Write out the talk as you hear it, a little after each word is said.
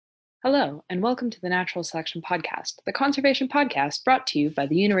Hello, and welcome to the Natural Selection Podcast, the conservation podcast brought to you by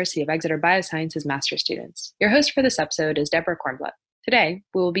the University of Exeter Biosciences master students. Your host for this episode is Deborah Kornblut. Today,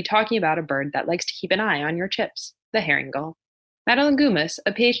 we will be talking about a bird that likes to keep an eye on your chips, the herring gull. Madeline Goumas,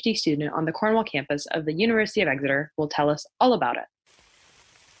 a PhD student on the Cornwall campus of the University of Exeter, will tell us all about it.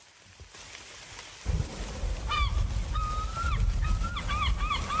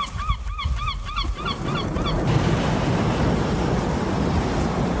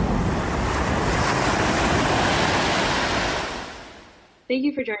 Thank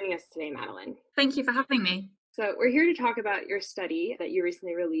you for joining us today, Madeline. Thank you for having me. So we're here to talk about your study that you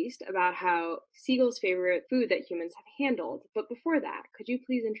recently released about how seagulls' favorite food that humans have handled. But before that, could you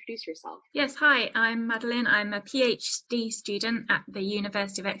please introduce yourself? Yes, hi, I'm Madeleine. I'm a PhD student at the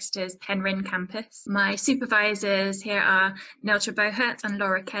University of Exeter's Penryn campus. My supervisors here are Neltra Bohert and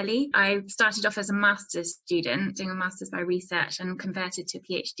Laura Kelly. I started off as a master's student, doing a master's by research, and converted to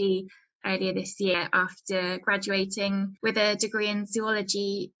PhD earlier this year after graduating with a degree in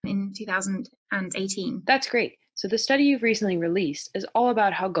zoology in 2018. That's great. So the study you've recently released is all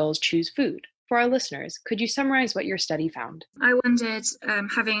about how gulls choose food. For our listeners, could you summarize what your study found? I wondered,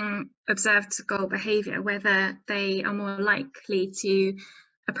 having observed gull behaviour, whether they are more likely to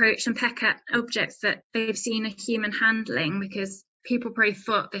approach and peck at objects that they've seen a human handling, because people probably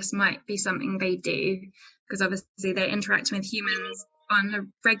thought this might be something they do, because obviously they're interacting with humans on a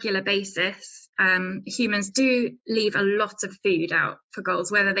regular basis. Humans do leave a lot of food out for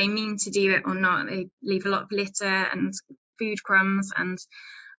gulls, whether they mean to do it or not. They leave a lot of litter and food crumbs, and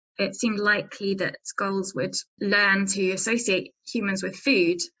it seemed likely that gulls would learn to associate humans with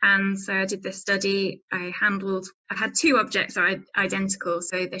food. And so I did this study. I had two objects that are identical,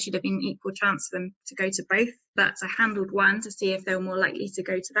 so there should have been equal chance for them to go to both. But I handled one to see if they were more likely to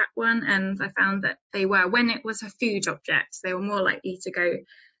go to that one. And I found that they were. When it was a food object, they were more likely to go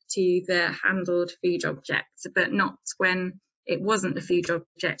to the handled food object, but not when it wasn't a food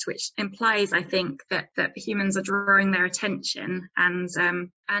object, which implies, I think, that humans are drawing their attention. And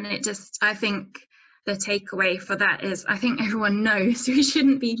it just, I think the takeaway for that is, I think everyone knows we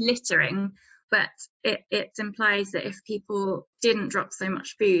shouldn't be littering, but it implies that if people didn't drop so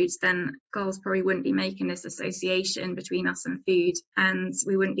much food, then gulls probably wouldn't be making this association between us and food, and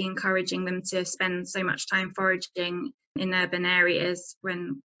we wouldn't be encouraging them to spend so much time foraging in urban areas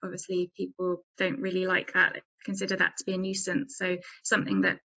when obviously people don't really like that, consider that to be a nuisance. So something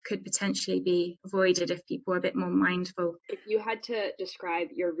that could potentially be avoided if people are a bit more mindful. If you had to describe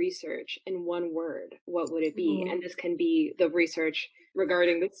your research in one word, what would it be? And this can be the research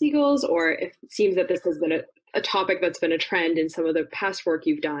regarding the seagulls, or if it seems that this has been a topic that's been a trend in some of the past work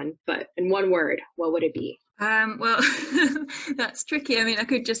you've done, but in one word, what would it be? Well, that's tricky. I mean, I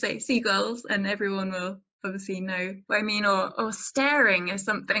could just say seagulls and everyone will obviously know what I mean, or staring is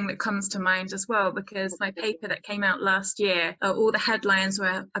something that comes to mind as well, because my paper that came out last year, all the headlines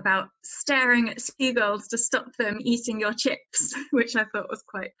were about staring at seagulls to stop them eating your chips, which I thought was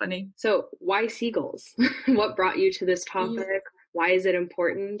quite funny. So why seagulls? What brought you to this topic? Why is it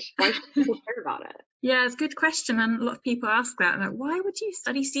important? Why should people care about it? Yeah, it's a good question, and a lot of people ask that. Like, why would you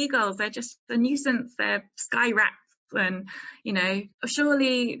study seagulls? They're just a nuisance. They're sky rats. And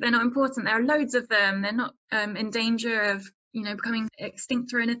surely they're not important. There are loads of them. They're not in danger of becoming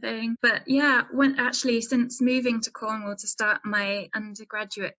extinct or anything. But yeah, since moving to Cornwall to start my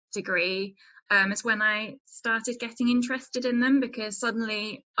undergraduate degree, is when I started getting interested in them, because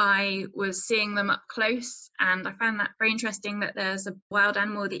suddenly I was seeing them up close, and I found that very interesting that there's a wild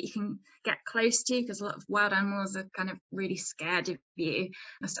animal that you can get close to, because a lot of wild animals are kind of really scared of you.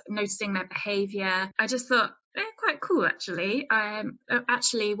 I started noticing their behaviour. I just thought they're quite cool, actually.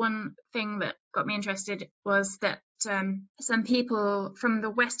 Actually, one thing that got me interested was that some people from the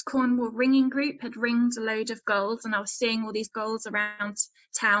West Cornwall ringing group had ringed a load of gulls, and I was seeing all these gulls around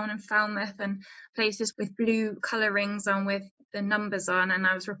town and Falmouth and places with blue colour rings on with the numbers on, and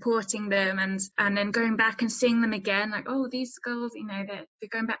I was reporting them and then going back and seeing them again, like, oh, these gulls, they're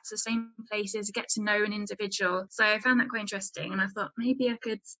going back to the same places, get to know an individual. So I found that quite interesting, and I thought maybe I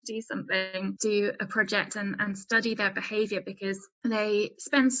could do a project and study their behaviour, because they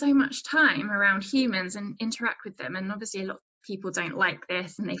spend so much time around humans and interact with them, and obviously a lot of people don't like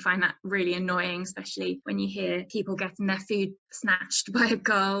this and they find that really annoying, especially when you hear people getting their food snatched by a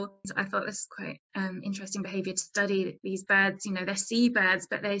gull. So I thought this is quite interesting behaviour to study. These birds, they're seabirds,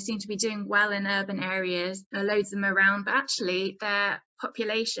 but they seem to be doing well in urban areas. There are loads of them around, but actually their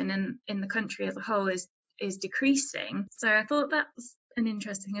population in the country as a whole is decreasing. So I thought that was an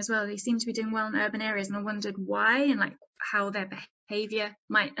interesting as well. They seem to be doing well in urban areas, and I wondered why, and like how their behaviour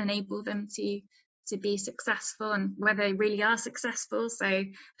might enable them to to be successful and whether they really are successful. So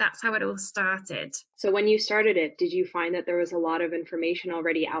that's how it all started. So when you started it, did you find that there was a lot of information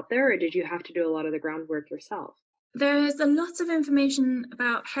already out there, or did you have to do a lot of the groundwork yourself? There is a lot of information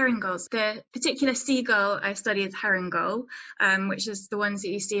about herring gulls. The particular seagull I study is herring gull, which is the ones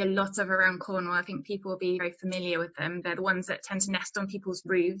that you see a lot of around Cornwall. I think people will be very familiar with them. They're the ones that tend to nest on people's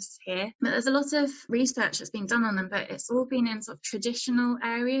roofs here. But there's a lot of research that's been done on them, but it's all been in sort of traditional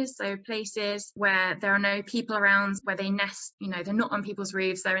areas, so places where there are no people around, where they nest. They're not on people's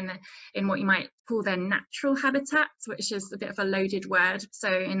roofs. They're in what you might call their natural habitats, which is a bit of a loaded word. So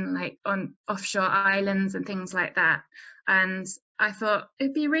on offshore islands and things like that. And I thought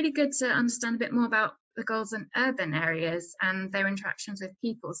it'd be really good to understand a bit more about the gulls in urban areas and their interactions with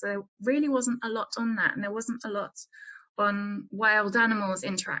people. So there really wasn't a lot on that, and there wasn't a lot on wild animals'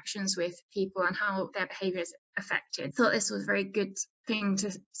 interactions with people and how their behaviour is affected. Thought this was a very good thing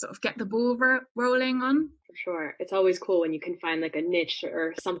to sort of get the ball rolling on. For sure. It's always cool when you can find like a niche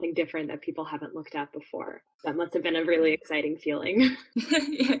or something different that people haven't looked at before. That must have been a really exciting feeling.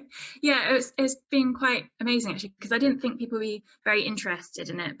 Yeah, it's been quite amazing actually, because I didn't think people would be very interested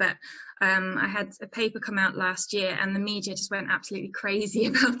in it, but I had a paper come out last year and the media just went absolutely crazy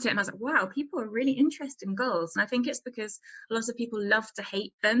about it, and I was like, wow, people are really interested in gulls. And I think it's because a lot of people love to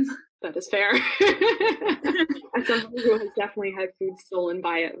hate them. That is fair. As someone who has definitely had food stolen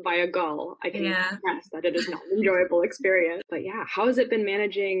by a gull, I can express that it is not an enjoyable experience. But yeah, how has it been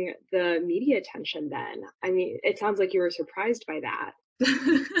managing the media attention then? I mean, it sounds like you were surprised by that.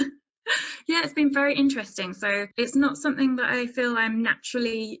 Yeah, it's been very interesting. So it's not something that I feel I'm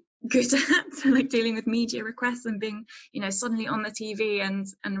naturally good at, like dealing with media requests and being, suddenly on the TV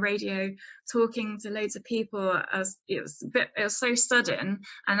and radio talking to loads of people. It was so sudden,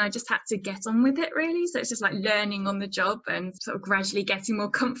 and I just had to get on with it really. So it's just like learning on the job and sort of gradually getting more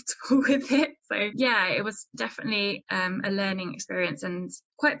comfortable with it. So yeah, it was definitely a learning experience and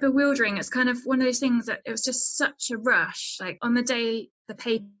quite bewildering. It's kind of one of those things that it was just such a rush. Like on the day the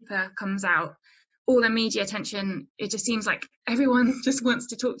paper comes out, all the media attention, it just seems like everyone just wants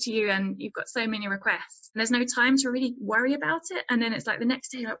to talk to you and you've got so many requests and there's no time to really worry about it. And then it's like the next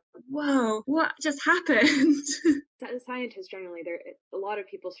day, like, whoa, what just happened? As scientists generally, a lot of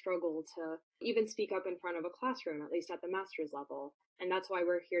people struggle to even speak up in front of a classroom, at least at the master's level. And that's why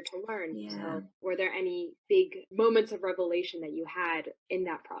we're here to learn. Yeah. So were there any big moments of revelation that you had in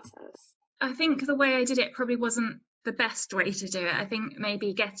that process? I think the way I did it probably wasn't the best way to do it. I think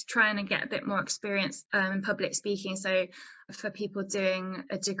maybe trying to get a bit more experience in public speaking. So for people doing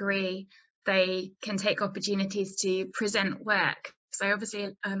a degree, they can take opportunities to present work. So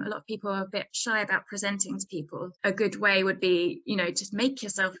obviously a lot of people are a bit shy about presenting to people. A good way would be, just make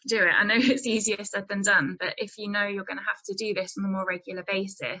yourself do it. I know it's easier said than done, but if you know you're going to have to do this on a more regular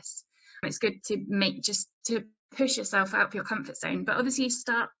basis, it's good to push yourself out of your comfort zone. But obviously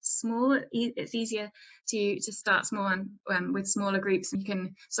start small. It's easier to start small and with smaller groups, and you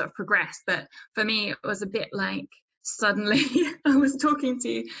can sort of progress. But for me, it was a bit like suddenly I was talking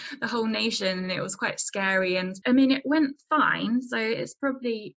to the whole nation, and it was quite scary. And I mean, it went fine. So it's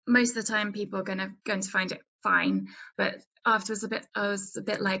probably most of the time people are going to find it fine. But afterwards, I was a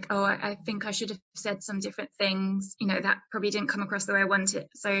bit like, oh, I think I should have said some different things. That probably didn't come across the way I wanted.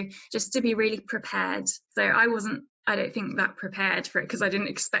 So just to be really prepared. So I don't think that prepared for it, because I didn't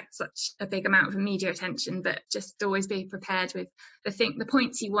expect such a big amount of media attention, but just always be prepared with the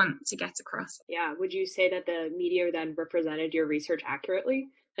points you want to get across. Yeah. Would you say that the media then represented your research accurately?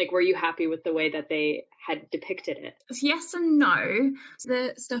 Like, were you happy with the way that they had depicted it? Yes and no.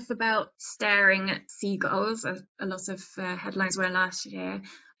 The stuff about staring at seagulls, a lot of headlines were last year,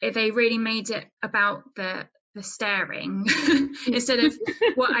 they really made it about the staring instead of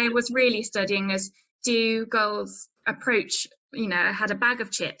what I was really studying is, do gulls approach, I had a bag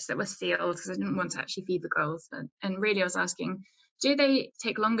of chips that were sealed because I didn't want to actually feed the gulls. And really I was asking, do they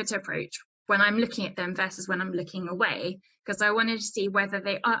take longer to approach when I'm looking at them versus when I'm looking away? Because I wanted to see whether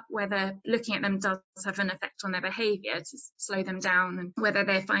looking at them does have an effect on their behaviour to slow them down, and whether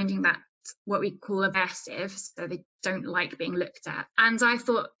they're finding that what we call aversive, so they don't like being looked at. And I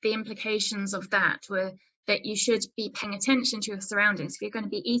thought the implications of that were that you should be paying attention to your surroundings. If you're going to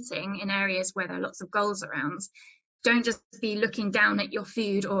be eating in areas where there are lots of gulls around, don't just be looking down at your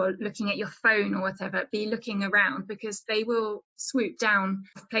food or looking at your phone or whatever, be looking around, because they will swoop down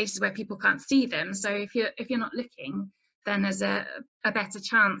places where people can't see them. So if you're not looking, then there's a better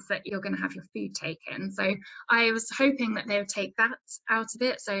chance that you're going to have your food taken. So I was hoping that they would take that out of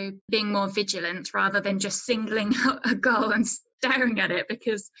it, so being more vigilant rather than just singling out a gull and staring at it,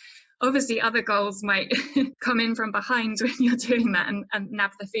 because obviously other gulls might come in from behind when you're doing that and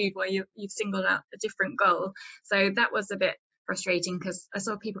nab the food while you've singled out a different gull. So that was a bit frustrating, because I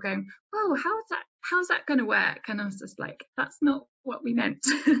saw people going, oh, how's that going to work? And I was just like, that's not what we meant.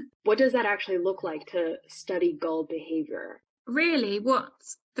 What does that actually look like to study gull behavior? Really, what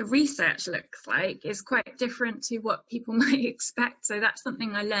the research looks like is quite different to what people might expect. So that's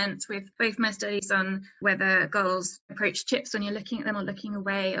something I learnt with both my studies on whether gulls approach chips when you're looking at them or looking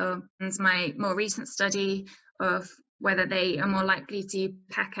away, or my more recent study of whether they are more likely to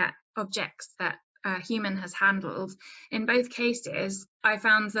peck at objects that a human has handled. In both cases, I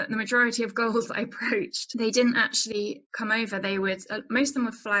found that the majority of gulls I approached, they didn't actually come over. They would, most of them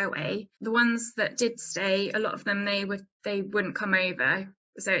would fly away. The ones that did stay, a lot of them, they wouldn't come over.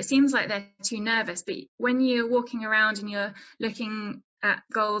 So it seems like they're too nervous. But when you're walking around and you're looking at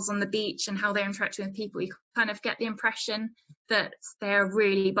gulls on the beach and how they're interacting with people, you kind of get the impression that they're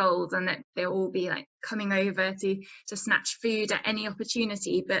really bold and that they'll all be like coming over to snatch food at any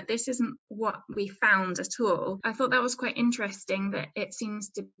opportunity. But this isn't what we found at all. I thought that was quite interesting, that it seems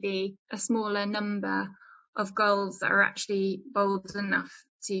to be a smaller number of gulls that are actually bold enough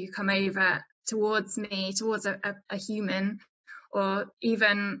to come over towards me, towards a human, or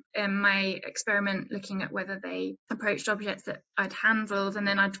even in my experiment looking at whether they approached objects that I'd handled and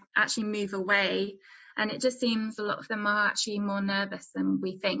then I'd actually move away. And it just seems a lot of them are actually more nervous than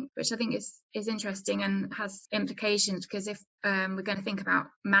we think, which I think is interesting and has implications, because if we're going to think about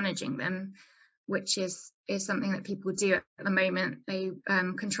managing them, which is something that people do at the moment, they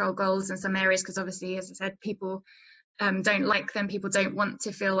control gulls in some areas, because obviously, as I said, people don't like them. People don't want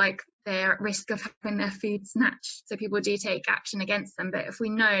to feel like they're at risk of having their food snatched. So people do take action against them. But if we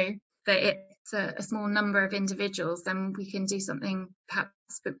know that it's a small number of individuals, then we can do something perhaps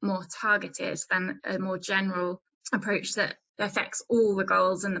a bit more targeted than a more general approach that affects all the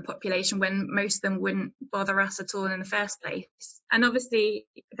gulls in the population, when most of them wouldn't bother us at all in the first place. And obviously,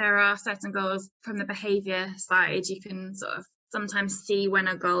 there are certain gulls from the behaviour side. You can sort of sometimes see when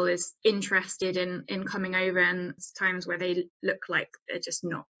a gull is interested in coming over, and times where they look like they're just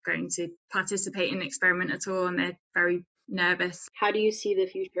not going to participate in the experiment at all and they're very nervous. How do you see the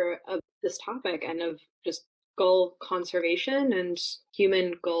future of this topic and of just gull conservation and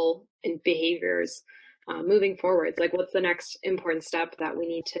human gull and behaviors moving forwards? Like, what's the next important step that we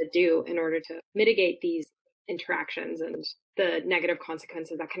need to do in order to mitigate these interactions and the negative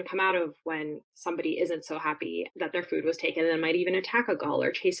consequences that can come out of when somebody isn't so happy that their food was taken and might even attack a gull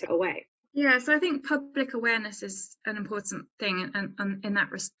or chase it away? Yeah, so I think public awareness is an important thing in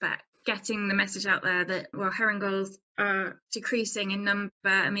that respect. Getting the message out there that, well, herring gulls are decreasing in number.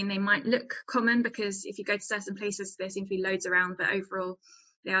 I mean, they might look common because if you go to certain places, there seem to be loads around, but overall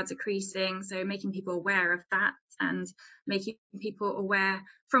they are decreasing. So making people aware of that and making people aware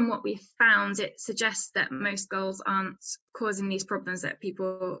from what we've found, it suggests that most gulls aren't causing these problems that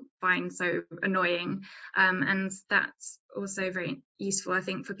people find so annoying. And that's also very useful, I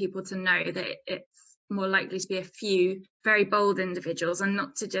think, for people to know that it's more likely to be a few very bold individuals and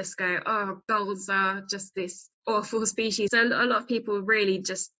not to just go, oh, gulls are just this awful species. So a lot of people really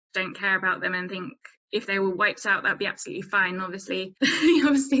just don't care about them and think if they were wiped out, that'd be absolutely fine. Obviously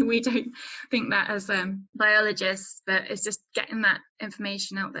we don't think that as biologists, but it's just getting that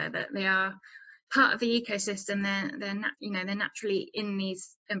information out there that they are part of the ecosystem. They're naturally in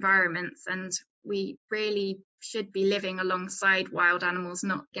these environments, and we really should be living alongside wild animals,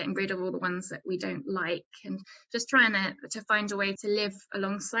 not getting rid of all the ones that we don't like, and just trying to find a way to live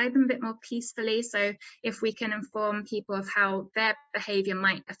alongside them a bit more peacefully. So if we can inform people of how their behaviour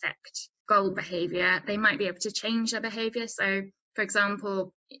might affect gull behaviour, they might be able to change their behaviour. So for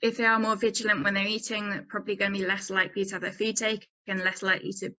example, if they are more vigilant when they're eating, they're probably going to be less likely to have their food taken and less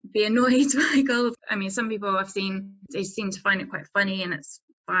likely to be annoyed by gulls. I mean, some people I've seen, they seem to find it quite funny and it's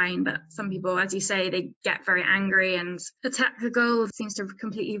fine, but some people, as you say, they get very angry and attack the gull. It seems to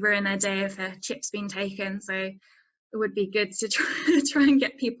completely ruin their day if their chip's been taken. So it would be good to try and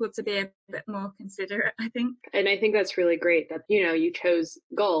get people to be a bit more considerate, I think. And I think that's really great that, you chose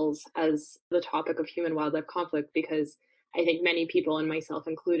gulls as the topic of human-wildlife conflict, because I think many people, and myself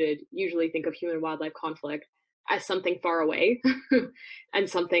included, usually think of human-wildlife conflict as something far away and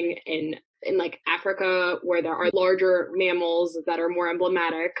something in like Africa where there are larger mammals that are more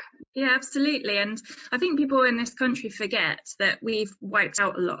emblematic. Yeah, absolutely. And I think people in this country forget that we've wiped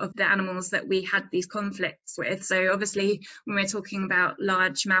out a lot of the animals that we had these conflicts with. So obviously when we're talking about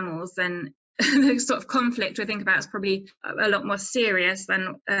large mammals, then the sort of conflict we think about is probably a lot more serious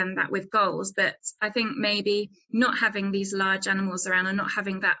than that with gulls. But I think maybe not having these large animals around and not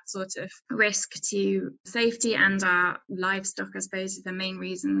having that sort of risk to safety and our livestock, I suppose, is the main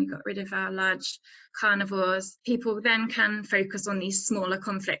reason we got rid of our large carnivores. People then can focus on these smaller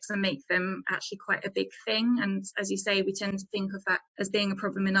conflicts and make them actually quite a big thing. And as you say, we tend to think of that as being a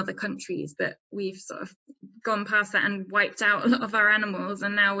problem in other countries, but we've sort of gone past that and wiped out a lot of our animals,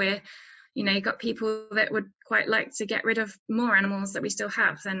 and now we're got people that would quite like to get rid of more animals that we still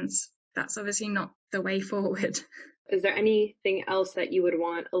have, and that's obviously not the way forward. Is there anything else that you would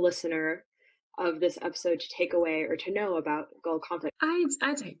want a listener of this episode to take away or to know about gull conflict? I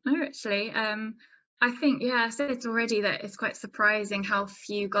don't know, actually. I think, I said already that it's quite surprising how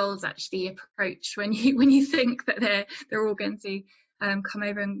few gulls actually approach when you think that they're all going to come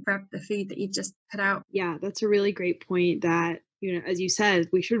over and grab the food that you've just put out. Yeah, that's a really great point that, as you said,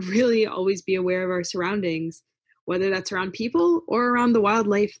 we should really always be aware of our surroundings, whether that's around people or around the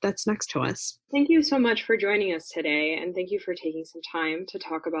wildlife that's next to us. Thank you so much for joining us today, and thank you for taking some time to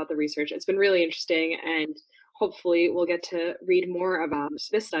talk about the research. It's been really interesting, and hopefully we'll get to read more about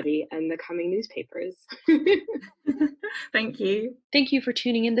this study in the coming newspapers. Thank you. Thank you for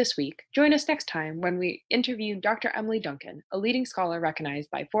tuning in this week. Join us next time when we interview Dr. Emily Duncan, a leading scholar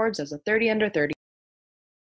recognized by Forbes as a 30 under 30